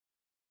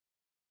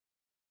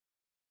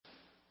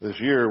This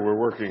year we're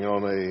working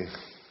on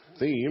a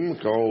theme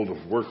called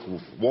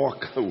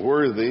Walk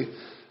Worthy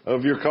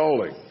of Your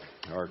Calling.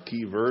 Our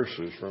key verse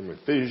is from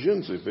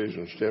Ephesians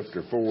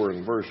chapter 4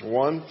 and verse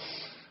 1.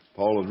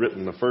 Paul had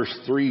written the first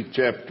 3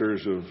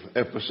 chapters of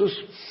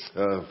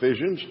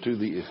Ephesians to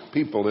the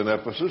people in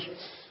Ephesus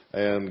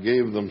and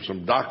gave them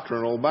some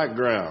doctrinal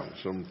background,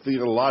 some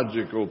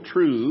theological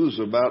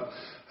truths about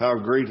how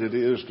great it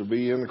is to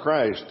be in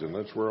Christ. And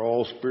that's where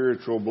all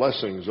spiritual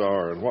blessings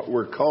are and what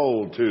we're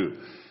called to.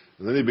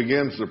 And then he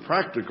begins the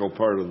practical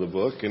part of the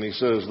book, and he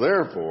says,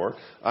 therefore,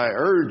 I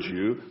urge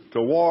you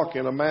to walk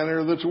in a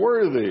manner that's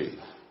worthy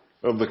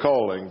of the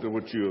calling to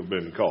which you have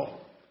been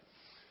called.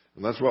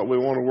 And that's what we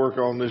want to work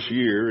on this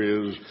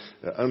year, is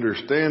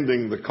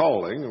understanding the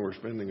calling. And we're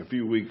spending a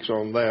few weeks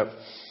on that.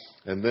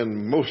 And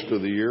then most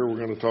of the year, we're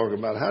going to talk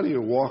about how do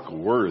you walk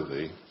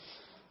worthy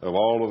of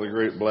all of the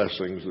great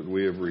blessings that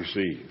we have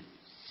received.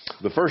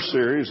 The first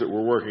series that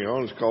we're working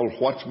on is called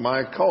What's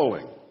My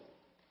Calling?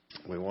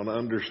 We want to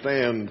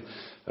understand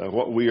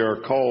what we are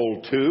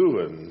called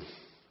to and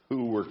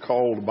who we're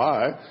called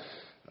by.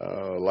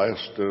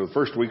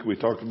 First week we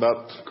talked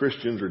about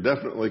Christians are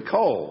definitely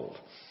called.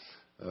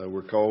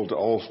 We're called to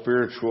all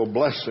spiritual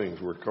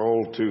blessings. We're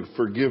called to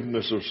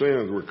forgiveness of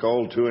sins. We're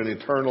called to an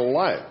eternal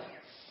life.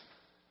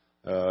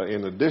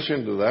 In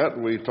addition to that,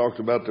 we talked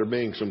about there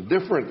being some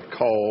different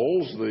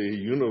calls, the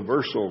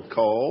universal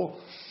call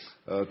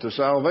to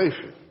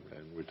salvation.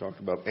 And we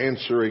talked about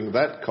answering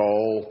that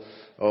call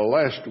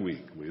last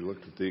week. We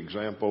looked at the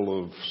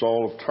example of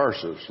Saul of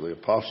Tarsus, the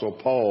Apostle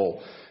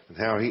Paul, and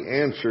how he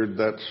answered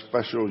that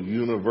special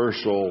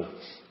universal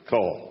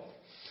call.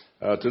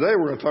 Today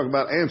we're going to talk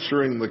about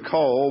answering the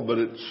call, but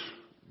it's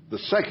the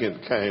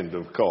second kind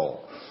of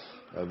call.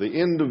 The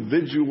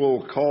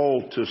individual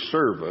call to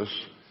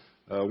service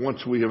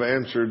once we have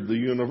answered the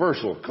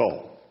universal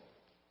call.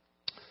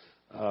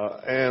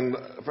 And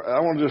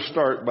I want to just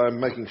start by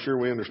making sure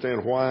we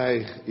understand why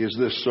is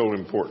this so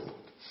important.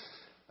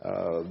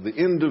 The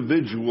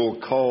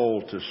individual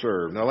call to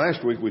serve. Now,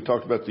 last week we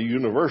talked about the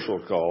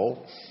universal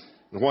call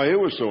and why it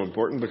was so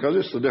important, because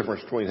it's the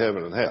difference between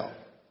heaven and hell.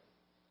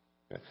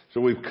 Okay.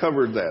 So we've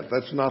covered that.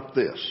 That's not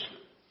this.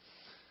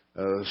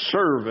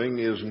 Serving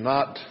is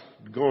not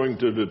going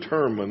to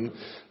determine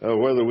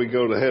whether we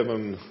go to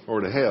heaven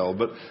or to hell,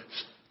 but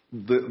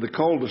the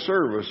call to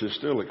service is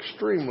still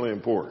extremely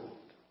important.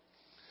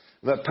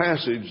 That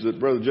passage that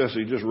Brother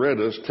Jesse just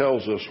read us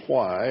tells us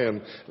why,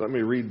 and let me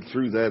read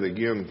through that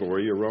again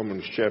for you,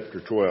 Romans chapter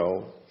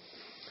 12.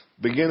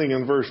 Beginning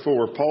in verse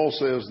 4, Paul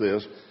says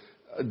this,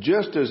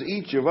 just as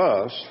each of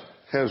us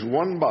has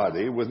one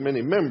body with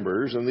many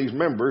members, and these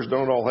members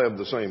don't all have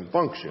the same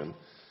function,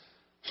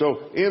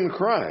 so in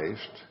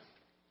Christ,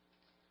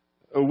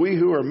 we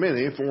who are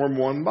many form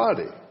one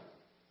body.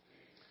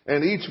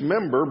 And each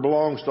member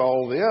belongs to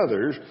all the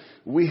others.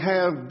 We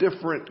have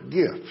different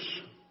gifts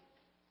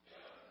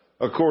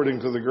according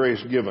to the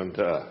grace given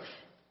to us.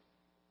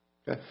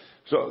 Okay?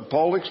 So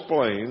Paul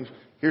explains,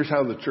 here's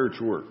how the church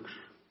works.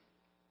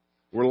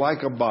 We're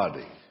like a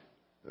body.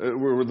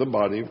 We're the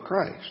body of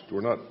Christ.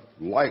 We're not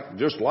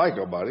just like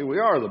a body. We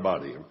are the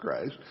body of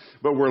Christ.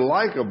 But we're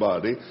like a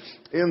body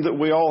in that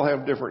we all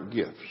have different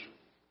gifts.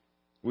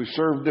 We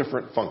serve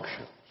different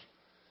functions.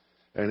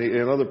 And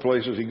in other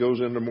places, he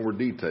goes into more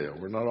detail.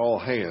 We're not all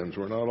hands.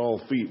 We're not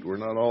all feet. We're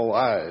not all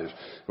eyes.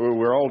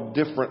 We're all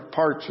different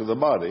parts of the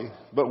body,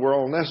 but we're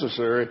all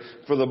necessary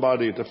for the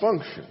body to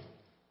function.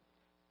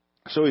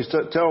 So he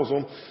tells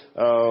them,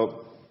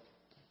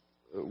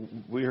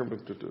 we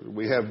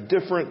have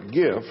different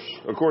gifts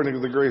according to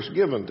the grace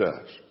given to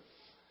us.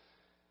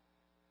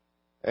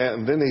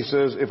 And then he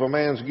says, if a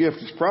man's gift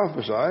is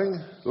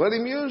prophesying, let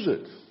him use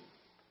it.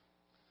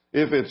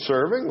 If it's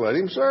serving, let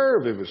him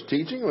serve. If it's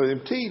teaching, let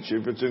him teach.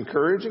 If it's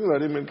encouraging,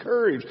 let him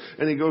encourage.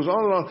 And he goes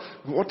on and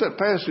on. What that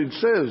passage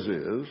says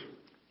is,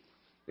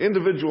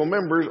 individual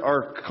members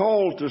are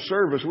called to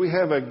service. We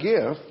have a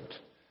gift,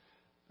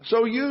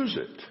 so use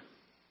it.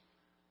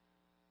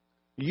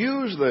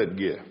 Use that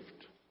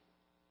gift.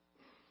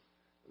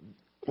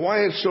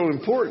 Why it's so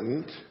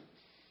important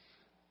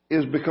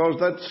is because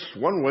that's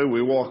one way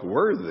we walk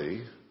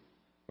worthy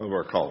of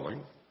our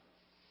calling.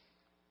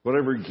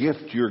 Whatever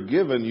gift you're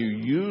given, you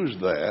use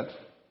that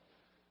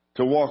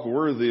to walk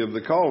worthy of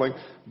the calling.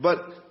 But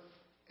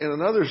in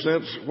another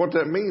sense, what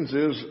that means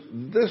is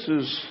this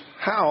is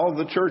how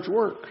the church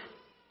works.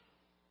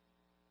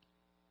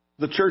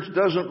 The church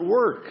doesn't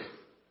work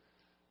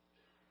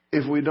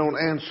if we don't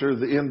answer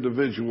the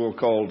individual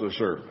call to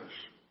service.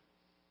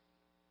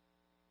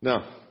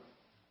 Now,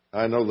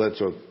 I know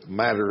that's a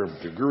matter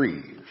of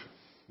degrees.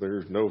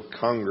 There's no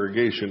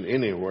congregation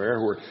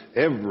anywhere where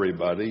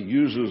everybody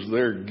uses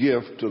their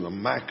gift to the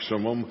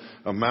maximum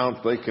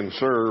amount they can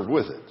serve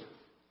with it.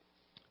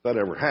 If that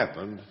ever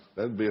happened,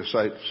 that'd be a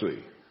sight to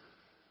see.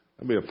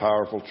 That'd be a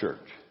powerful church.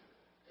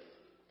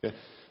 Okay?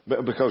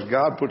 But because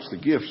God puts the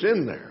gifts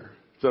in there,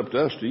 it's up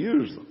to us to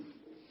use them.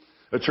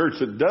 A church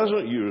that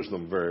doesn't use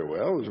them very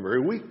well is a very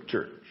weak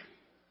church.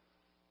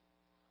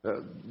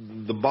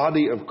 The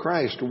body of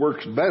Christ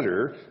works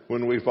better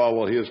when we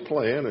follow His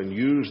plan and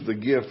use the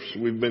gifts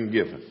we've been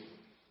given.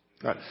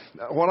 Now,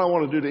 what I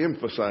want to do to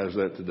emphasize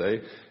that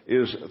today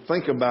is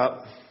think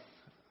about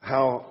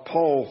how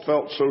Paul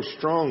felt so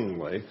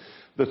strongly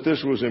that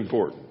this was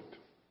important.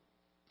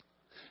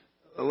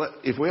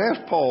 If we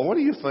ask Paul, what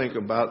do you think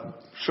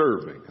about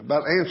serving,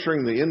 about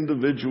answering the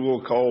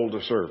individual call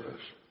to service?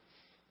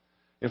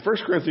 In 1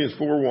 Corinthians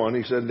 4:1,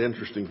 he said an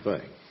interesting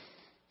thing.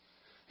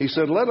 He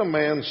said, let a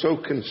man so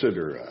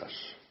consider us,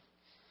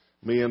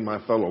 me and my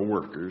fellow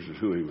workers is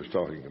who he was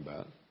talking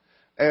about,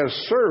 as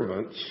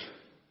servants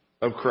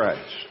of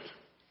Christ.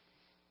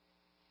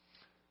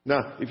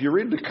 Now, if you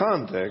read the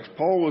context,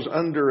 Paul was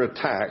under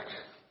attack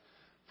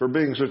for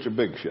being such a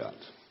big shot.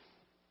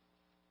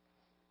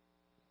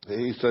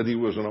 He said he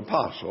was an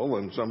apostle,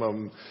 and some of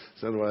them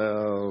said,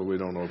 well, we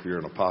don't know if you're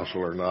an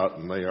apostle or not,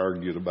 and they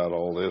argued about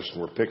all this,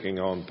 and were picking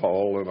on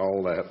Paul and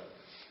all that.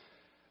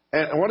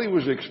 And what he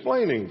was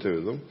explaining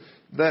to them,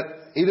 that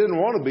he didn't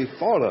want to be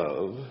thought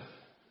of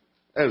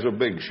as a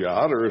big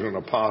shot or as an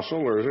apostle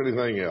or as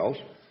anything else.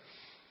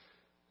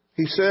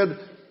 He said,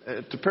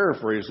 to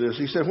paraphrase this,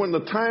 he said, when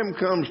the time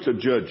comes to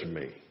judge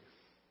me,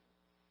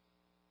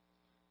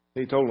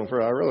 he told them,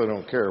 I really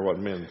don't care what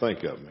men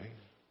think of me.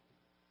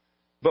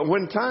 But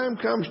when time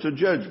comes to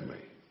judge me,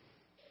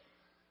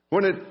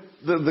 when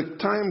the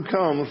time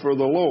comes for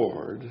the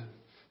Lord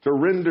to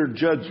render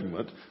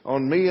judgment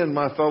on me and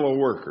my fellow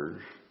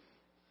workers,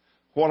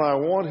 what I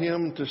want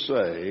Him to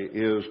say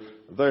is,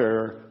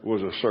 there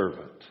was a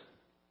servant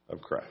of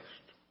Christ.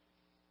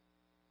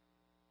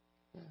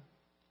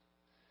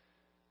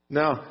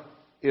 Now,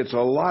 it's a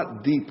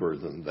lot deeper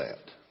than that.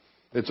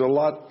 It's a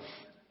lot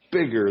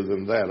bigger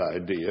than that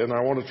idea, and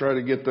I want to try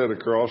to get that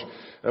across.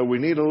 We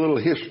need a little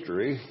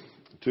history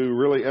to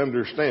really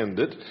understand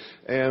it,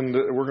 and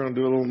we're going to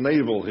do a little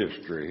naval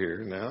history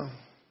here now.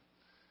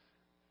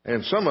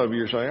 And some of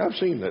you are saying, I've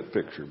seen that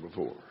picture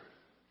before.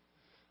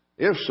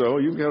 If so,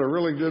 you've got a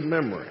really good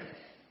memory.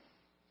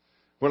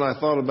 When I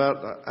thought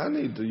about, I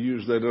need to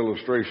use that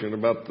illustration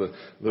about the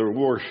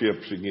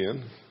warships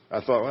again, I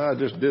thought, well, I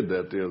just did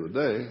that the other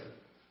day.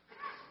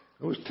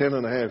 It was 10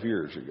 and a half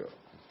years ago.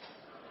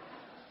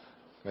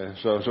 And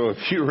so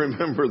if you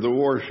remember the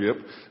warship,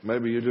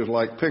 maybe you just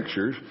like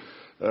pictures.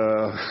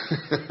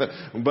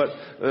 But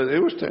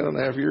it was 10 and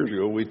a half years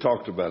ago we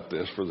talked about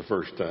this for the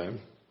first time.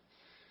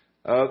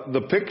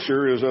 The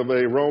picture is of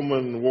a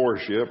Roman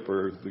warship,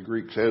 or the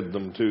Greeks had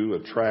them too, a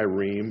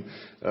trireme,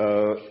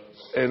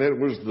 and it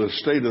was the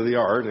state of the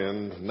art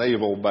in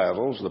naval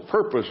battles. The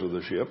purpose of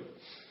the ship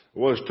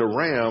was to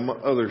ram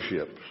other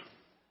ships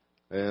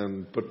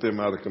and put them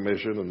out of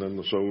commission, and then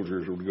the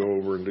soldiers would go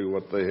over and do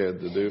what they had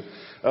to do.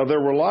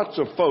 There were lots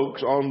of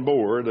folks on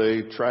board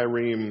a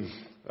trireme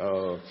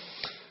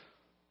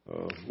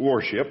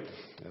warship,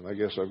 and I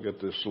guess I've got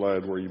this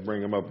slide where you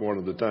bring them up one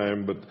at a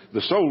time, but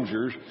the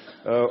soldiers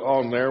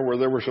on there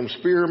were some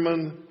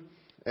spearmen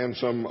and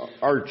some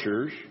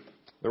archers.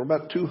 There were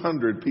about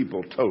 200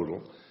 people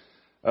total.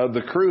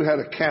 The crew had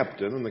a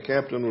captain, and the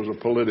captain was a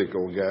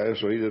political guy,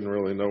 so he didn't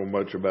really know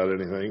much about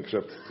anything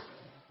except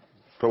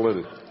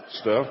political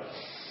stuff.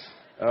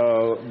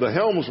 The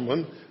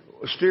helmsman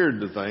steered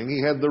the thing.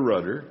 He had the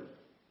rudder.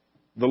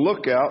 The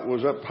lookout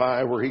was up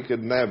high where he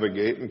could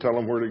navigate and tell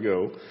them where to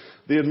go.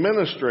 The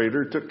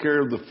administrator took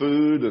care of the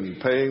food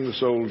and paying the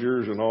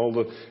soldiers and all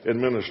the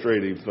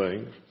administrative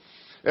things.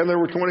 And there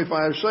were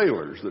 25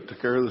 sailors that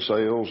took care of the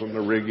sails and the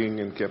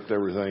rigging and kept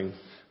everything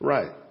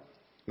right.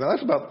 Now,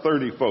 that's about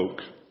 30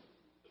 folks.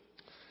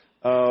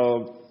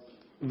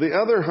 The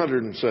other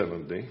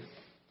 170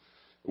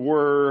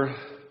 were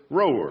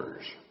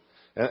rowers.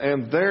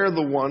 And they're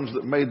the ones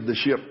that made the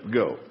ship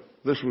go.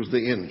 This was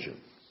the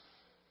engine.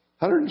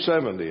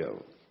 170 of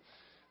them.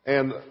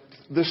 And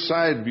this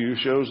side view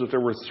shows that there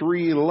were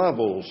 3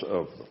 levels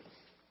of them.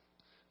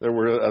 There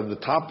were the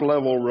top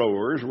level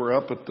rowers were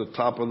up at the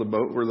top of the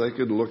boat where they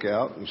could look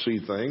out and see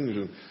things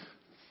and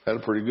had a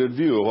pretty good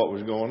view of what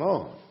was going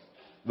on.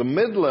 The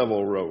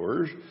mid-level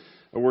rowers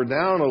were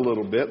down a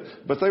little bit,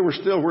 but they were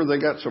still where they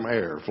got some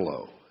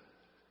airflow.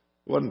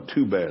 Wasn't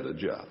too bad a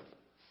job.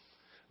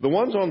 The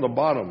ones on the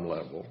bottom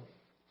level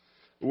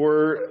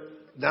were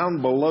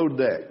down below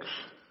decks.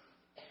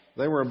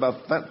 They were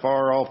about that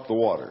far off the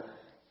water.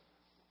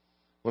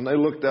 When they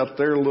looked out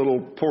their little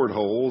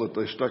porthole that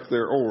they stuck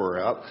their oar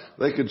out,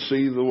 they could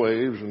see the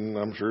waves, and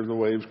I'm sure the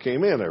waves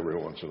came in every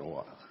once in a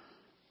while.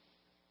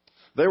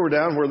 They were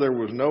down where there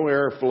was no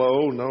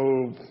airflow,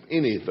 no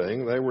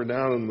anything. They were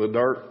down in the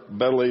dark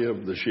belly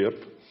of the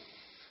ship,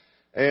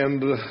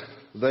 and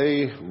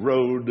they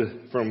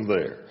rowed from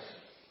there.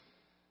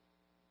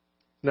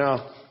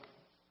 Now,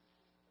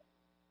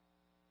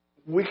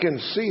 we can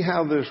see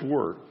how this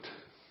worked.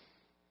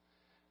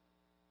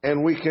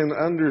 And we can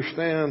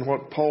understand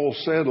what Paul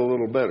said a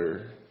little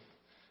better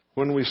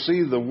when we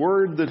see the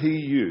word that he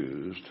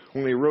used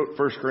when he wrote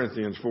 1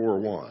 Corinthians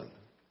 4:1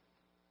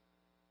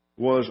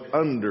 was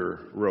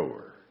under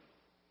rower.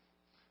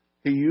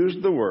 He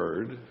used the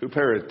word,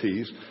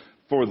 huperetes,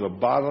 for the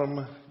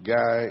bottom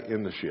guy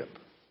in the ship.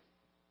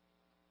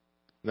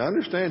 Now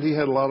understand he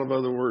had a lot of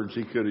other words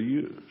he could have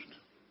used.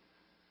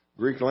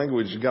 Greek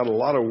language has got a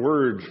lot of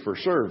words for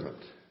servant.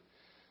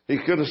 He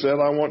could have said,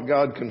 I want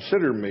God to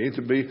consider me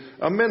to be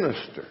a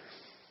minister.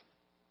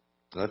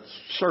 That's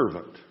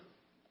servant.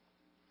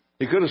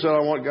 He could have said, I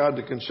want God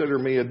to consider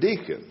me a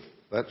deacon.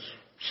 That's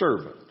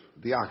servant,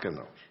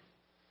 diakonos.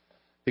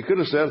 He could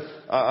have said,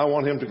 I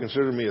want him to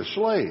consider me a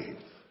slave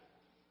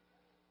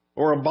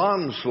or a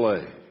bond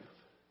slave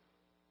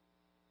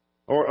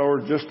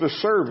or just a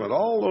servant.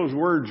 All those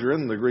words are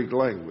in the Greek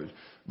language.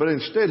 But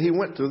instead he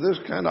went to this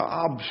kind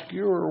of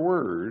obscure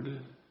word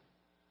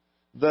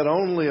that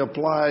only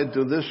applied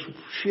to this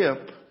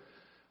ship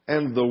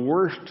and the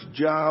worst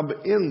job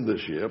in the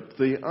ship,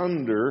 the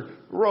under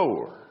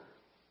rower.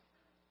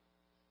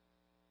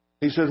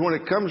 He says, when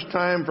it comes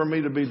time for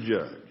me to be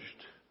judged,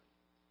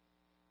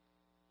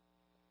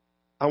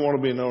 I want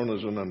to be known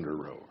as an under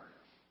rower.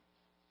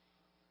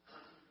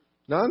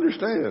 Now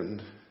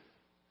understand,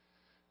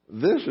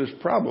 this is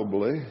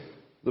probably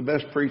the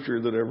best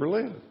preacher that ever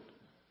lived.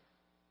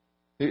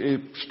 He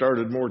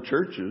started more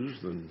churches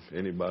than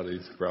anybody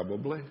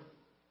probably.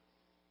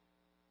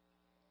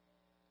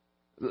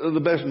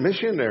 The best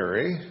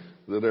missionary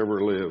that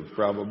ever lived,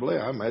 probably.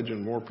 I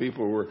imagine more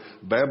people were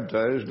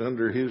baptized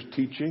under his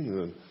teaching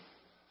than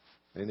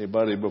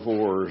anybody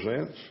before or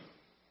since.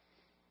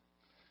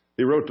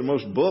 He wrote the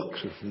most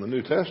books from the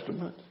New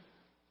Testament.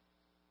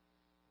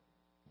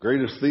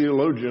 Greatest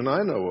theologian I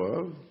know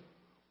of.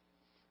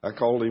 I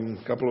called him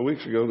a couple of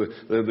weeks ago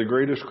the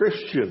greatest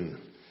Christian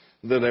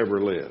that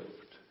ever lived.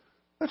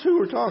 That's who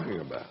we're talking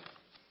about.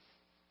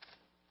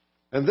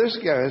 And this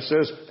guy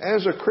says,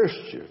 as a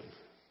Christian,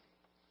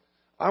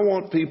 I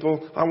want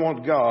people, I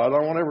want God,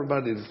 I want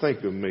everybody to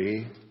think of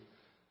me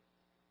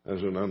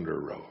as an under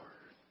rower.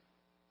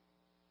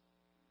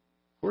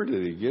 Where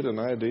did he get an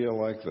idea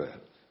like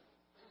that?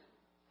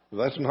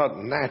 That's not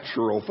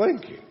natural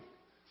thinking.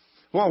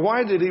 Well,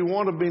 why did he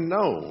want to be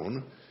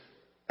known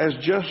as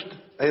just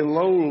a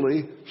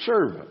lowly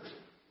servant?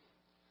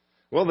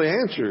 Well, the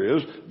answer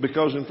is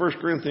because in 1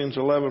 Corinthians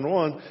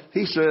 11:1,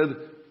 he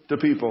said to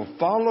people,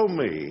 follow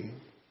me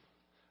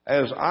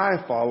as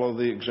I follow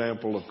the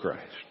example of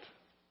Christ.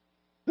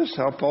 This is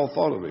how Paul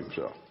thought of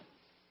himself.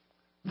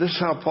 This is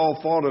how Paul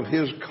thought of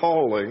his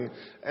calling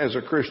as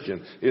a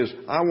Christian, is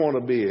I want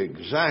to be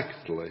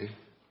exactly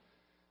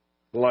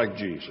like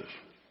Jesus.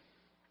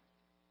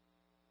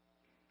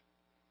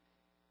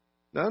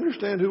 Now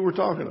understand who we're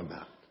talking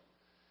about.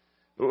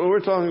 We're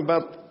talking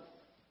about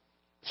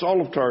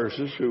Saul of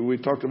Tarsus, who we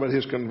talked about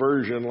his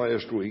conversion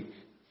last week,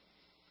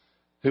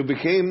 who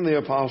became the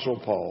Apostle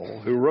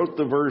Paul, who wrote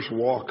the verse,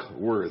 walk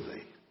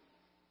worthy.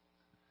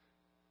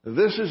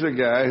 This is a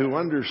guy who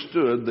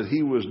understood that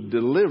he was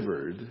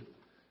delivered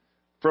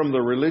from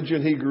the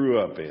religion he grew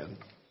up in,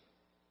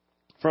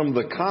 from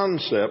the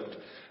concept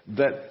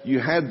that you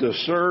had to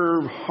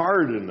serve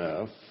hard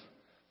enough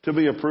to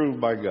be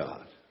approved by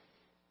God.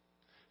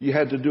 You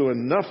had to do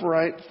enough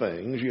right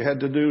things. You had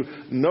to do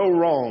no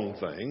wrong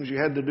things. You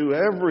had to do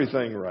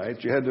everything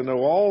right. You had to know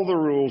all the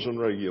rules and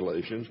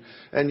regulations.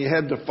 And you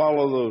had to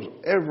follow those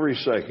every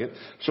second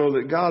so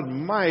that God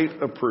might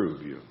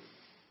approve you.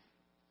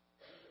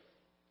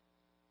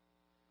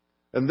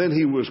 And then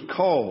he was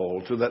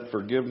called to that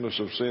forgiveness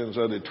of sins,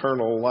 that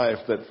eternal life,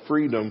 that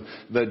freedom,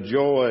 that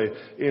joy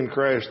in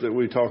Christ that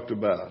we talked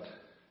about.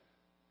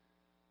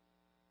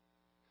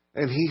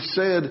 And he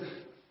said,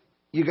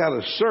 you got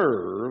to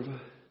serve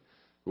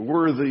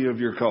worthy of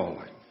your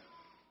calling.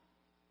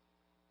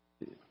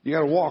 You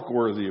got to walk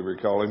worthy of your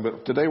calling,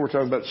 but today we're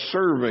talking about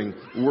serving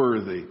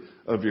worthy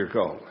of your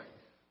calling.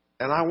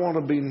 And I want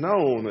to be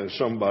known as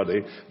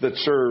somebody that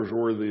serves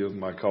worthy of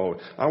my calling.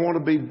 I want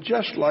to be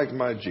just like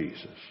my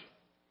Jesus.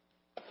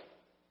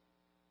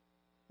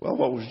 Well,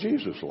 what was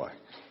Jesus like?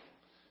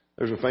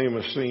 There's a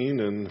famous scene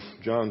in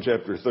John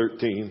chapter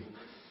 13.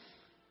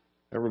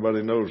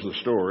 Everybody knows the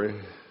story.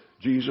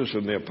 Jesus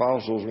and the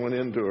apostles went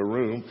into a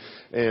room,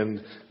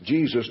 and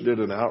Jesus did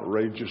an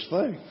outrageous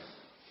thing.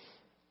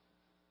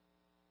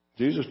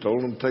 Jesus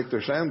told them to take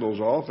their sandals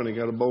off, and he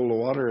got a bowl of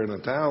water and a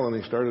towel, and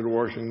he started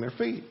washing their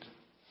feet.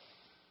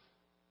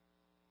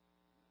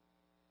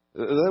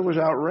 That was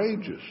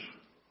outrageous.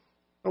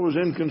 That was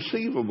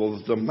inconceivable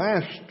that the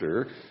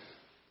master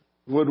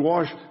would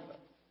wash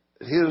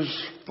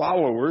his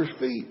followers'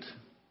 feet.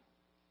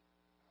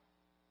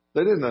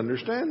 They didn't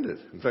understand it.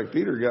 In fact,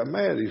 Peter got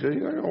mad. He said,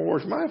 you're not going to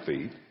wash my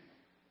feet.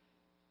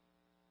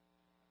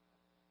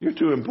 You're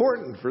too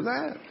important for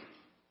that.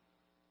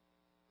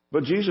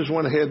 But Jesus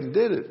went ahead and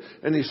did it.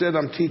 And he said,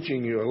 I'm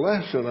teaching you a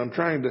lesson. I'm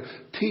trying to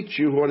teach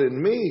you what it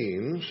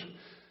means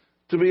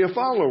to be a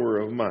follower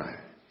of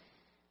mine.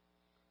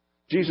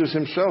 Jesus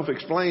himself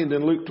explained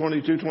in Luke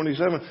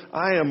 22:27,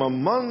 I am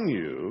among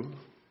you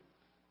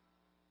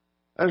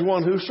as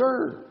one who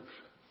serves.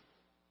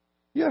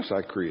 Yes,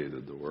 I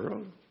created the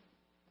world.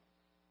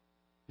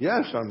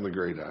 Yes, I'm the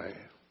great I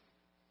am.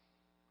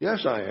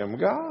 Yes, I am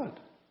God.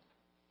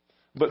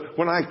 But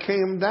when I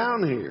came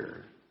down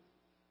here,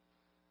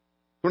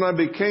 When I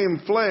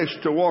became flesh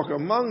to walk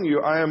among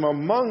you, I am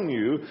among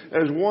you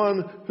as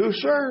one who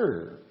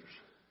serves.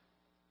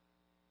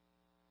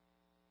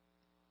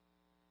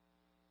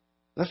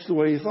 That's the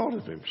way he thought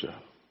of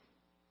himself.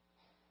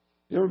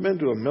 You ever been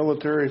to a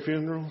military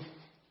funeral?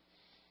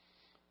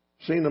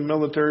 Seen a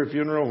military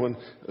funeral when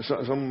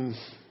some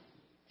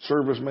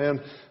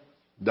serviceman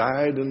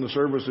died in the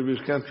service of his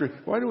country?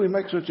 Why do we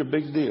make such a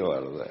big deal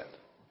out of that?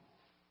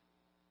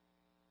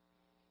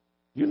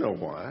 You know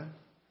why.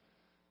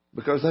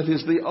 Because that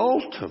is the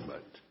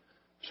ultimate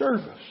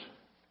service.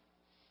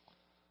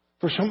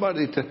 For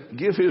somebody to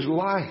give his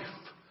life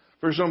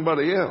for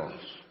somebody else.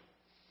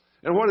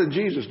 And what did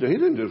Jesus do? He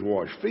didn't just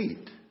wash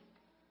feet.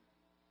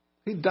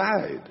 He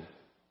died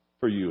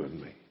for you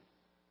and me.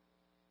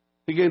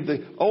 He gave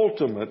the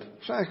ultimate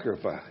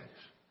sacrifice.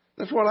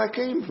 That's what I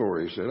came for,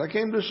 he said. I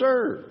came to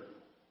serve.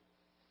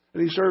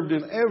 And he served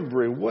in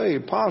every way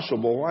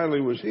possible while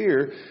he was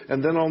here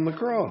and then on the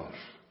cross.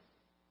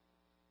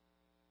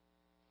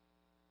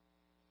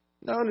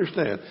 Now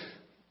understand,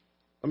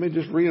 let me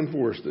just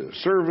reinforce this.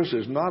 Service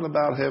is not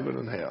about heaven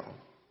and hell.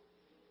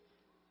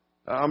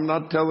 I'm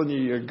not telling you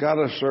you got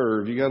to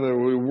serve, you got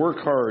to work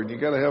hard, you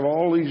got to have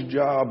all these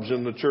jobs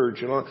in the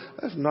church and all.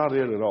 That's not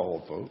it at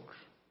all, folks.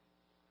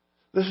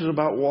 This is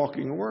about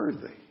walking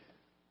worthy,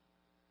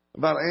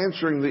 about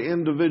answering the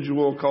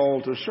individual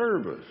call to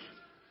service,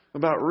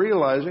 about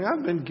realizing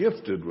I've been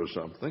gifted with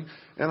something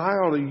and I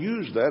ought to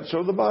use that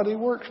so the body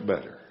works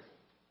better.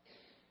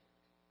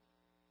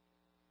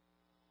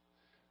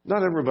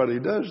 Not everybody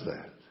does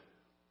that.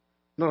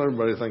 Not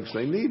everybody thinks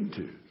they need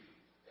to.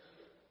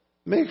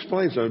 Let me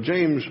explain something.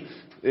 James,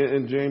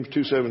 in James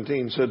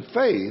 2:17, said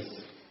faith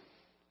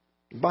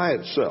by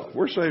itself.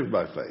 We're saved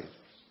by faith.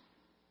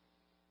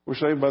 We're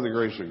saved by the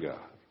grace of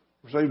God.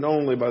 We're saved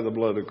only by the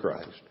blood of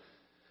Christ.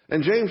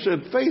 And James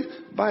said faith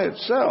by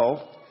itself,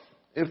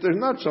 if there's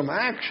not some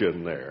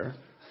action there,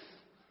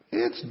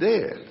 it's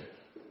dead.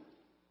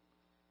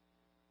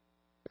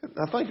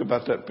 Now think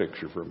about that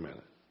picture for a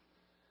minute.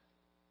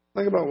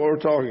 Think about what we're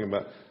talking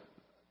about.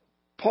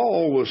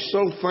 Paul was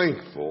so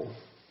thankful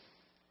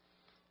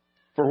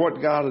for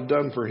what God had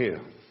done for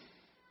him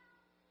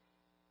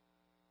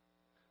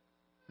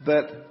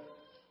that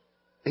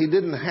he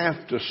didn't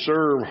have to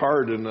serve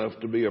hard enough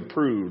to be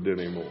approved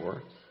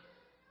anymore.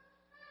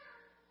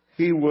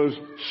 He was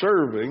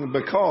serving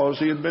because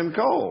he had been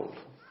called.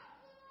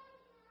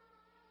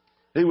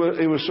 He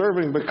was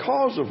serving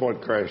because of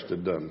what Christ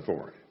had done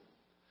for him.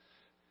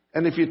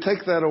 And if you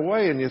take that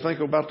away and you think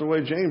about the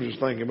way James is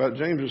thinking about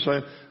it, James is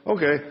saying,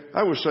 okay,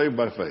 I was saved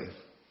by faith.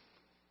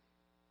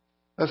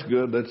 That's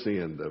good. That's the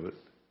end of it.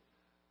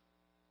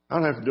 I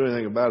don't have to do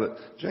anything about it.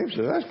 James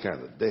said, that's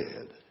kind of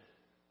dead.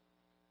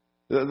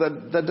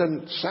 That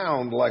doesn't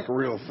sound like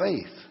real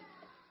faith.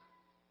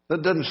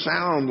 That doesn't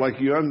sound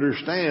like you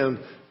understand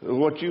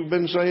what you've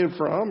been saved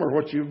from or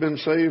what you've been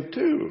saved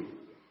to.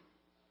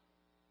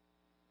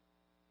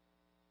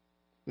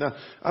 Now,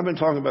 I've been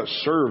talking about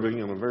serving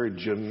in a very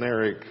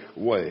generic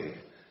way.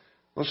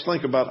 Let's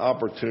think about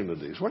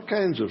opportunities. What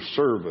kinds of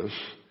service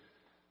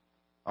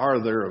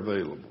are there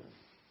available?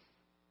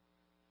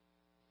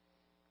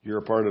 You're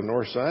a part of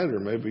Northside, or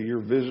maybe you're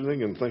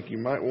visiting and think you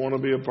might want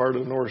to be a part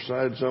of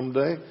Northside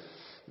someday.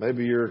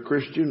 Maybe you're a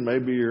Christian,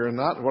 maybe you're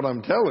not. What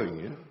I'm telling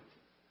you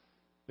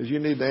is you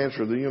need to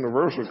answer the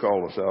universal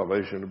call to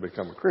salvation to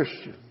become a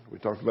Christian. We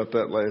talked about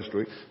that last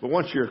week. But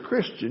once you're a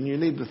Christian, you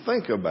need to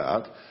think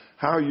about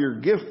how you're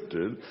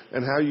gifted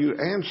and how you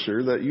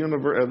answer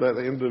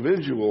that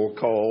individual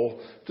call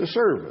to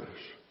service.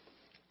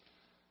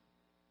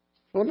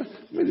 Well,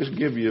 let me just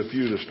give you a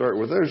few to start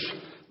with.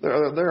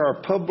 There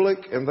are public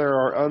and there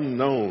are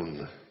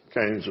unknown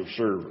kinds of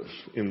service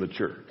in the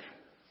church.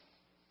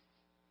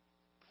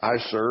 I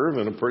serve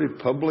in a pretty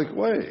public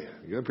way.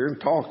 I get up here and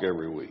talk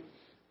every week.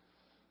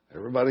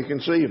 Everybody can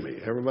see me.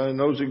 Everybody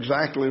knows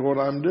exactly what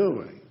I'm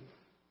doing.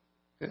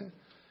 Okay?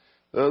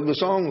 The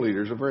song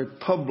leader is a very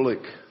public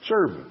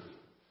servant.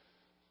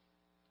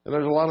 And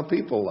there's a lot of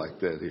people like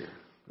that here.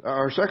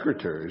 Our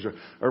secretaries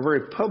are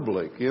very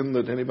public in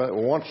that anybody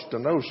wants to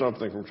know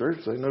something from church,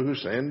 they know who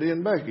Sandy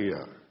and Becky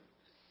are.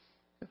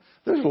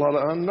 There's a lot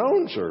of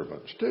unknown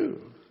servants,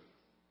 too.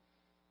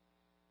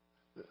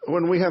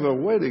 When we have a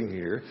wedding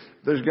here,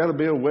 there's got to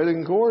be a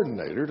wedding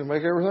coordinator to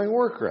make everything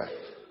work right.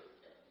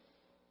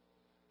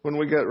 When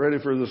we got ready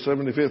for the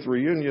 75th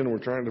reunion, we're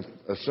trying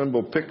to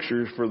assemble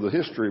pictures for the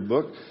history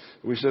book.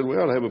 We said we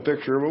ought to have a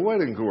picture of a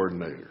wedding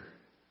coordinator.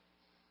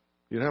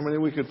 You know how many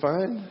we could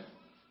find?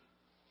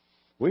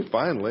 We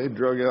finally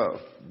drug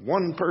out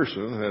one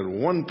person who had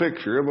one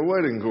picture of a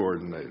wedding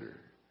coordinator.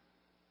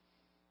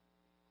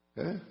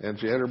 Okay? And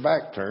she had her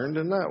back turned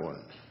in that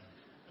one.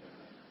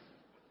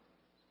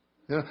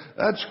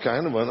 That's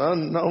kind of an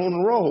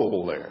unknown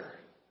role there.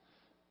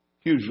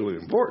 Hugely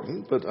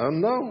important, but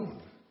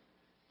unknown.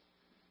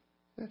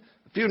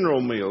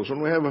 Funeral meals,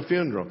 when we have a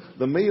funeral,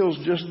 the meal's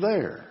just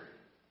there.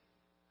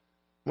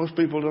 Most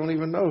people don't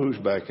even know who's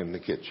back in the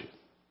kitchen.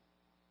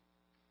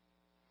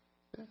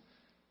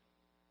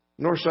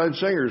 Northside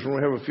Singers, when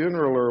we have a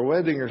funeral or a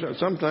wedding or something,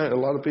 sometimes a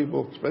lot of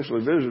people, especially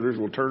visitors,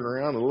 will turn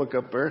around and look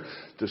up there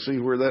to see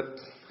where that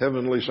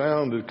heavenly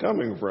sound is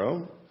coming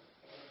from.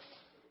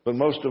 But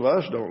most of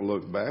us don't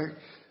look back.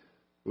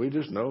 We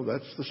just know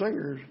that's the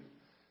singers.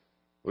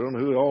 We don't know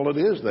who all it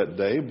is that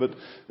day, but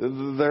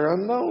they're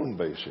unknown,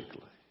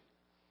 basically.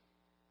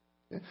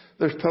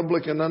 There's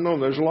public and unknown.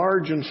 There's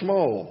large and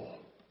small.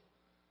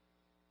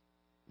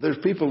 There's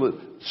people that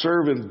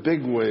serve in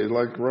big ways,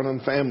 like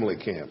running family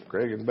camp.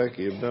 Craig and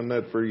Becky have done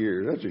that for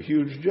years. That's a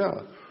huge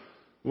job.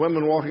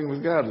 Women Walking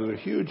with God is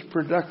a huge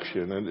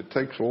production, and it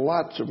takes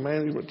lots of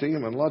management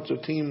team and lots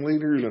of team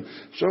leaders, and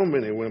so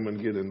many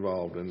women get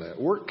involved in that.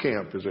 Work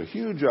camp is a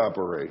huge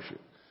operation.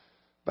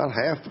 About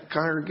half the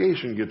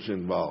congregation gets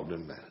involved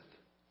in that.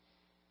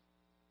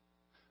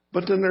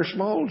 But then there's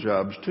small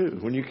jobs, too.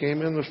 When you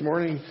came in this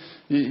morning,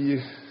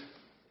 you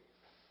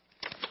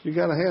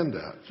got a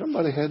handout.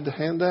 Somebody had to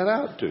hand that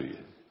out to you.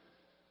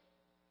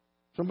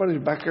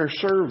 Somebody's back there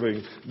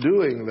serving,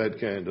 doing that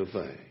kind of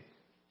thing.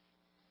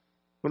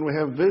 When we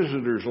have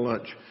visitors'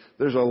 lunch,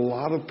 there's a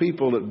lot of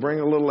people that bring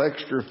a little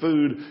extra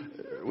food.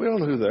 We don't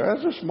know who they are.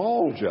 That's a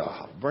small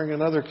job. Bring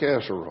another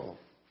casserole.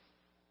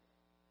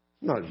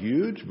 Not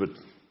huge, but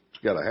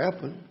it's got to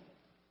happen.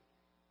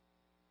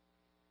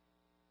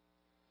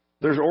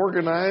 There's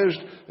organized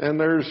and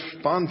there's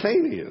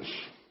spontaneous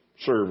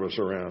service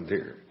around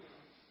here.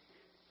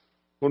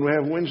 When we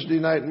have Wednesday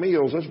night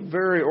meals, that's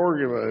very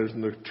organized,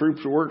 and the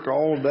troops work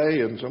all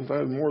day and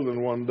sometimes more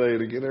than one day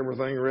to get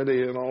everything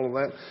ready and all of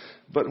that.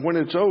 But when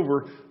it's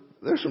over,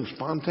 there's some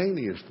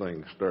spontaneous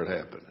things start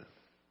happening.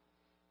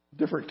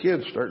 Different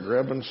kids start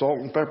grabbing salt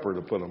and pepper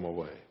to put them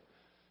away.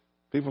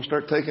 People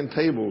start taking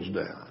tables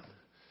down,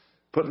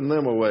 putting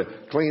them away,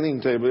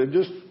 cleaning tables. It's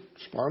just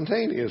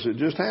spontaneous. It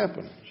just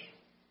happens.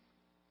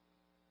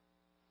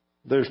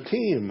 There's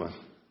team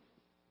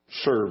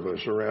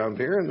service around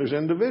here, and there's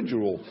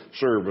individual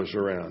service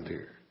around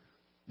here.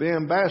 The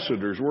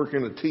ambassadors work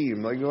in a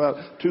team. They go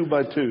out 2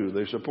 by 2.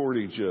 They support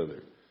each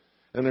other.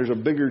 And there's a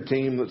bigger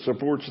team that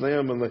supports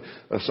them, and the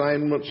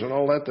assignments and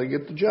all that, they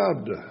get the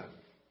job done.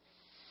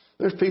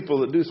 There's people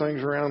that do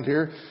things around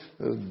here.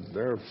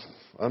 They're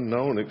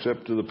unknown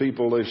except to the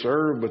people they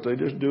serve, but they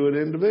just do it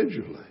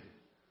individually.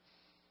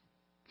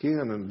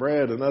 Ken and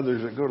Brad and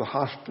others that go to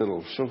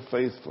hospitals so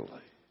faithfully.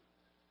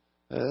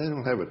 They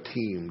don't have a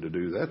team to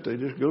do that. They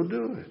just go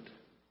do it.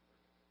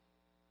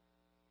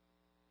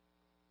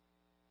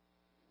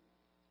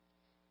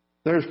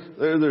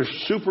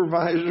 There's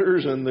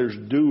supervisors and there's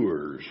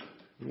doers.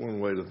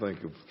 One way to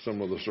think of some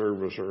of the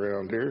service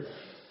around here.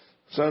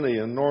 Sonny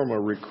and Norma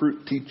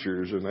recruit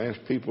teachers and ask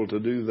people to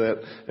do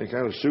that and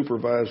kind of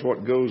supervise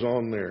what goes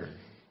on there.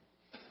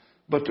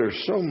 But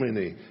there's so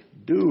many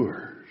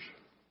doers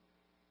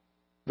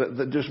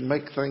that just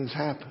make things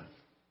happen.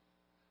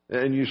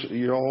 And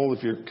you all,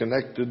 if you're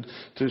connected,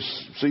 to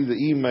see the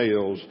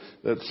emails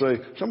that say,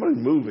 somebody's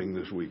moving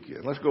this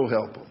weekend. Let's go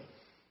help them.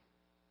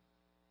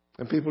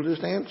 And people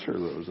just answer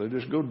those. They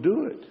just go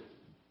do it.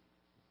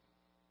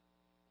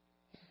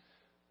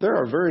 There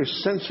are very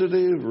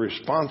sensitive,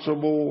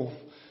 responsible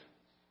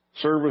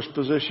service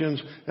positions,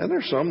 and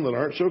there's some that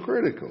aren't so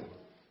critical.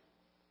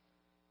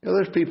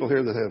 There's people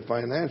here that have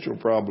financial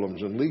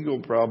problems and legal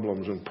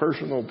problems and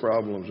personal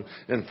problems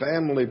and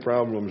family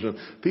problems, and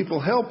people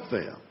help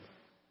them.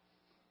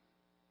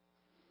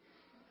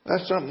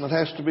 That's something that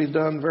has to be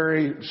done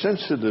very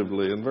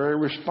sensitively and very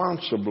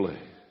responsibly.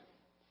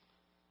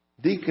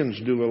 Deacons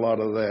do a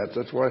lot of that.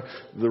 That's why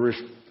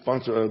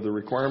the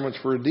requirements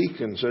for a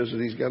deacon says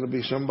that he's got to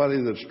be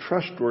somebody that's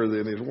trustworthy,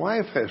 and his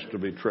wife has to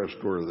be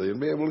trustworthy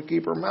and be able to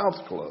keep her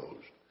mouth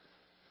closed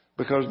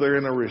because they're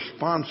in a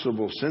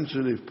responsible,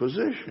 sensitive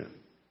position.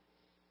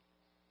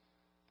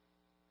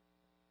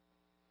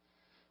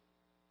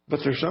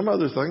 But there's some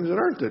other things that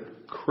aren't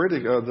that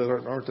critical,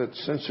 that aren't that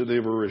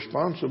sensitive or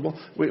responsible.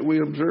 We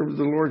observed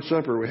the Lord's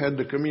Supper. We had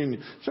the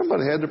communion.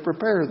 Somebody had to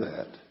prepare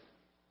that.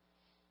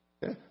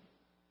 Okay?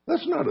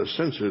 That's not a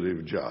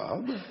sensitive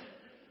job.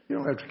 You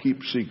don't have to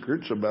keep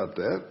secrets about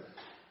that.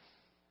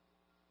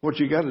 What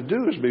you got to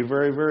do is be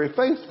very, very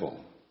faithful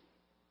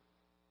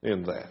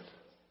in that.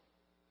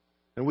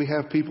 And we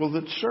have people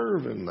that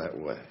serve in that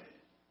way.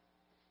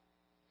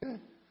 Okay?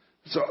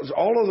 So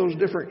all of those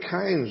different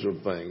kinds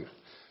of things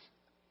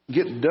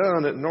get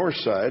done at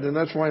Northside, and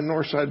that's why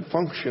Northside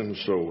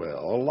functions so well.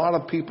 A lot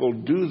of people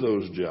do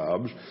those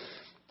jobs,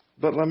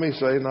 but let me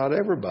say, not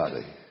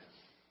everybody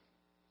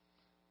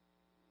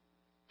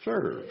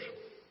serves.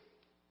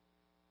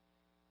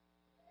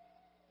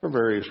 For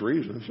various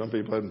reasons. Some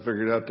people haven't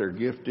figured out their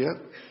gift yet.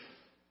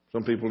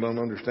 Some people don't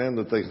understand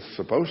that they're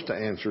supposed to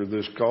answer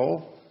this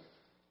call.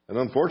 And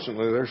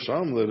unfortunately, there's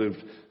some that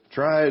have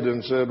tried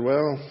and said,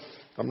 well,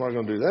 I'm not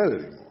going to do that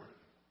anymore.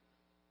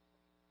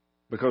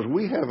 Because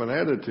we have an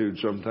attitude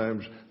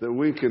sometimes that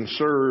we can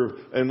serve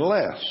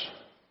unless.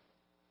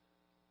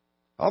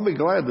 I'll be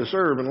glad to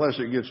serve unless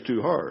it gets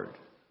too hard.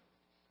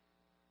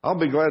 I'll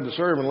be glad to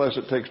serve unless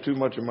it takes too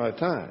much of my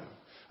time.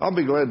 I'll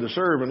be glad to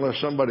serve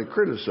unless somebody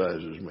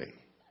criticizes me.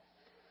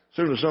 As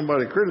soon as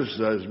somebody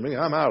criticizes me,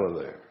 I'm out of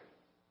there.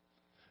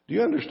 Do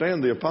you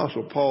understand the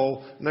Apostle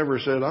Paul never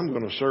said, I'm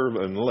going to serve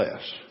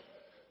unless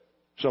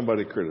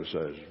somebody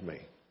criticizes me.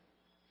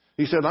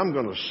 He said, I'm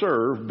going to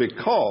serve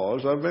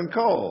because I've been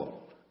called.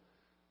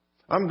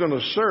 I'm going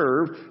to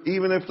serve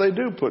even if they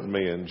do put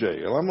me in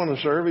jail. I'm going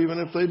to serve even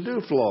if they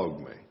do flog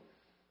me.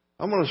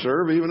 I'm going to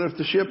serve even if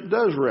the ship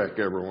does wreck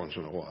every once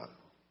in a while.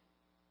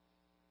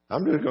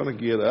 I'm just going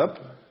to get up,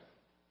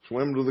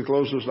 swim to the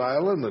closest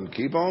island, and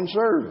keep on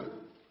serving.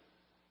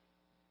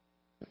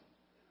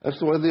 That's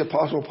the way the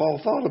Apostle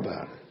Paul thought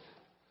about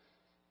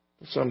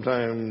it.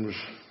 Sometimes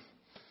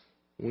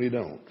we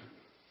don't.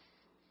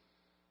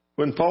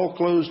 When Paul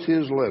closed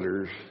his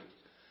letters,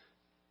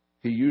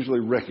 he usually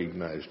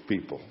recognized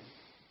people.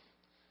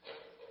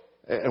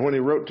 And when he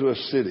wrote to a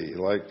city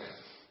like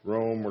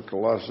Rome or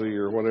Colossae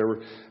or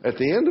whatever, at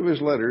the end of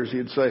his letters,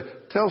 he'd say,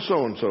 tell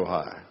so-and-so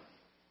hi.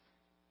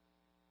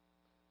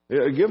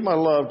 Give my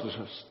love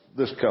to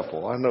this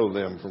couple. I know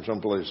them from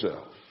someplace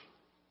else.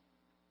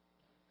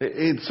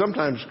 He'd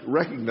sometimes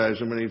recognize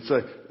them and he'd say,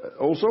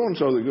 oh,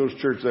 so-and-so that goes to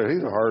church there,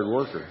 he's a hard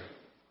worker.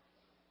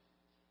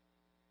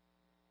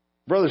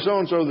 Brother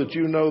so-and-so that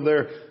you know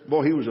there,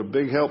 boy, he was a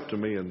big help to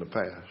me in the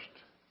past.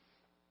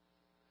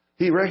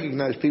 He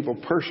recognized people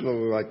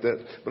personally like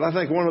that. But I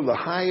think one of the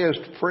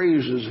highest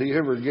praises he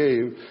ever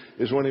gave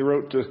is when he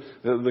wrote to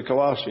the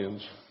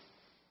Colossians.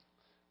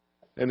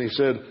 And he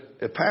said,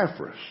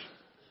 Epaphras.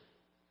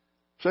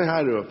 Say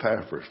hi to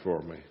Epaphras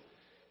for me.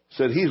 He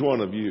said, he's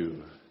one of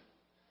you.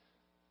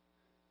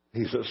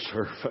 He's a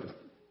servant.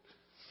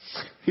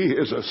 He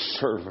is a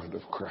servant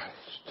of Christ.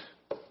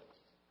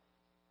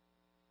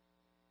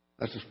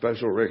 That's a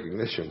special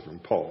recognition from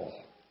Paul,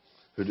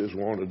 who just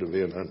wanted to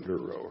be an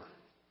under-rower.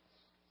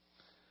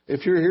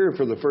 If you're here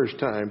for the first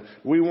time,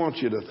 we want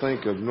you to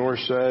think of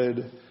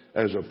Northside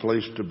as a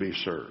place to be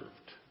served.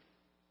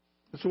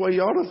 That's the way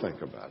you ought to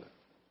think about it.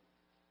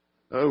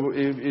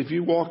 If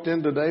you walked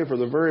in today for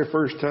the very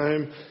first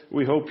time,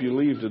 we hope you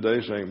leave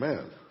today saying,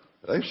 man,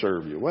 they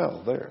serve you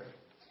well there.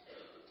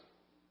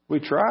 We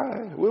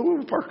try.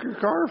 We'll park your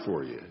car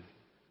for you.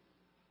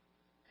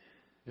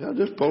 Yeah,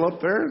 just pull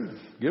up there and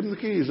give them the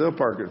keys. They'll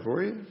park it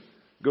for you.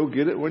 Go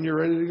get it when you're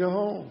ready to go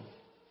home.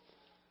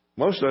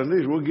 Most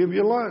Sundays, we'll give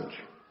you lunch.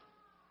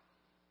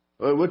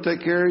 We'll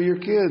take care of your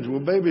kids.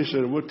 We'll babysit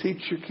them. We'll teach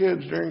your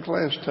kids during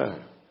class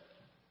time.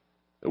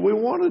 We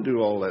want to do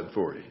all that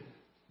for you.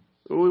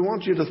 We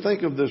want you to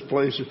think of this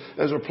place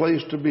as a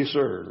place to be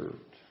served.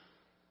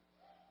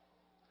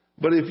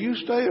 But if you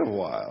stay a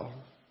while,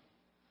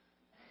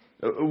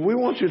 we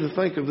want you to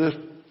think of this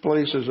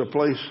place as a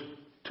place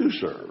to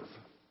serve.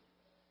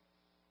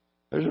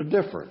 There's a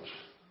difference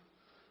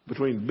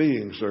between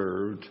being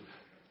served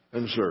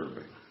and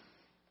serving.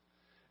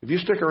 If you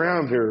stick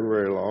around here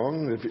very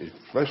long,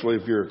 especially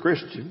if you're a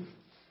Christian,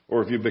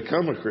 or if you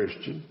become a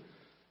Christian,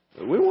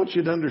 we want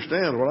you to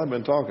understand what I've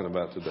been talking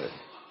about today.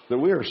 That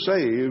we are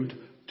saved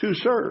to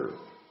serve.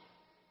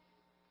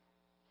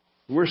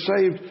 We're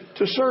saved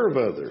to serve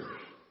others.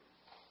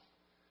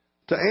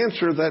 To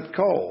answer that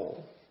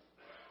call.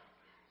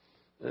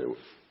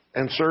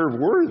 And serve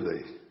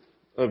worthy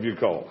of your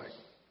calling.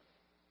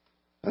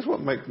 That's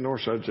what makes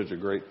Northside such a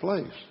great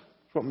place.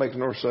 That's what makes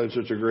Northside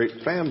such a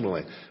great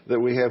family, that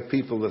we have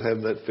people that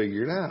have that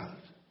figured out.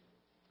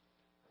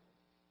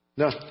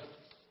 Now,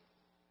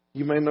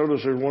 you may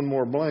notice there's one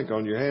more blank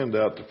on your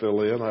handout to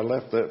fill in. I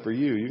left that for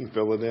you. You can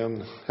fill it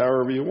in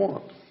however you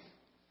want.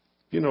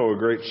 If you know a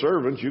great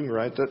servant, you can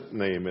write that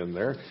name in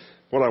there.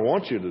 What I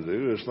want you to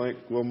do is think,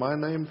 will my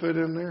name fit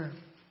in there?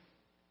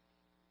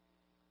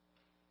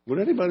 Would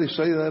anybody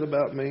say that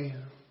about me?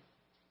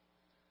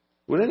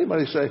 Would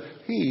anybody say,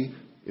 he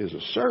is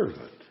a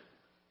servant?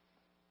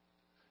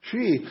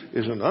 She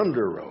is an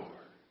under-rower.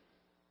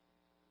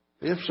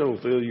 If so,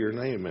 fill your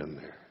name in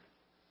there.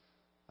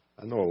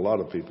 I know a lot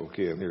of people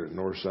can here at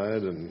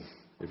Northside, and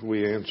if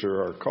we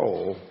answer our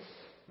call,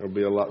 there'll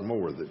be a lot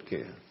more that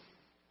can.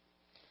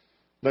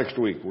 Next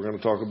week, we're going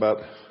to talk about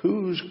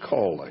who's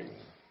calling.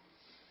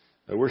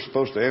 Now, we're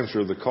supposed to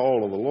answer the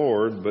call of the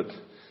Lord, but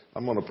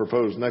I'm going to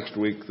propose next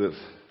week that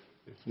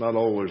it's not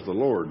always the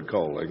Lord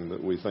calling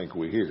that we think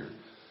we hear.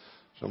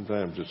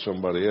 Sometimes it's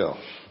somebody else.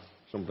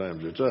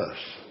 Sometimes it's us.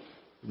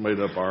 We've made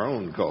up our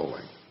own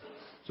calling.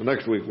 So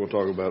next week we'll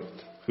talk about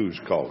who's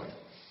calling.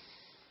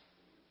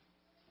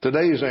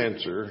 Today's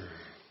answer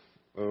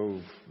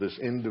of this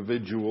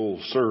individual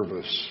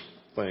service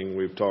thing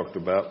we've talked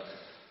about,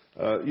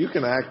 you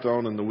can act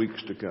on in the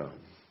weeks to come,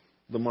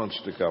 the months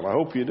to come. I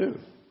hope you do.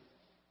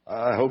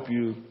 I hope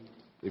you,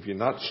 if you're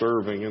not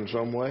serving in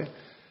some way,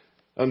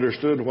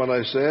 understood what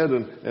I said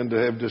and to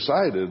have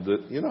decided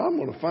that, I'm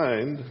going to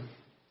find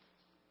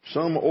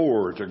some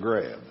oar to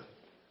grab.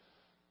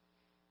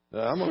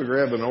 I'm going to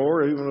grab an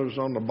oar even if it's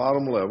on the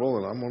bottom level,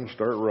 and I'm going to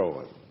start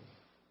rowing.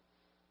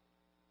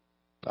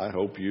 I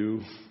hope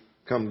you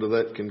come to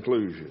that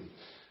conclusion.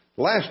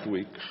 Last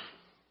week's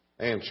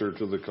answer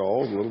to the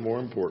call is a little more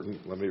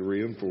important. Let me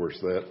reinforce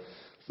that.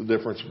 It's the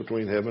difference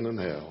between heaven and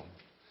hell.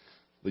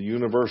 The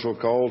universal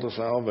call to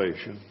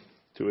salvation,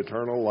 to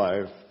eternal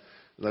life,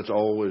 That's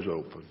always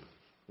open.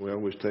 We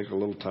always take a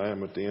little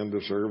time at the end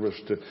of service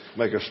to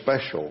make a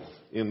special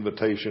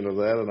invitation of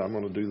that, and I'm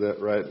going to do that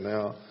right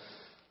now.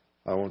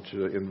 I want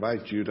to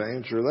invite you to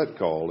answer that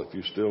call if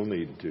you still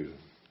need to.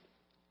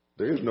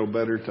 There is no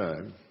better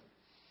time,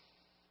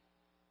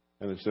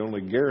 and it's the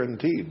only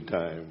guaranteed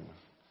time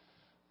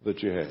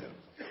that you have.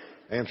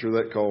 Answer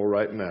that call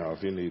right now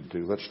if you need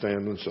to. Let's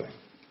stand and sing.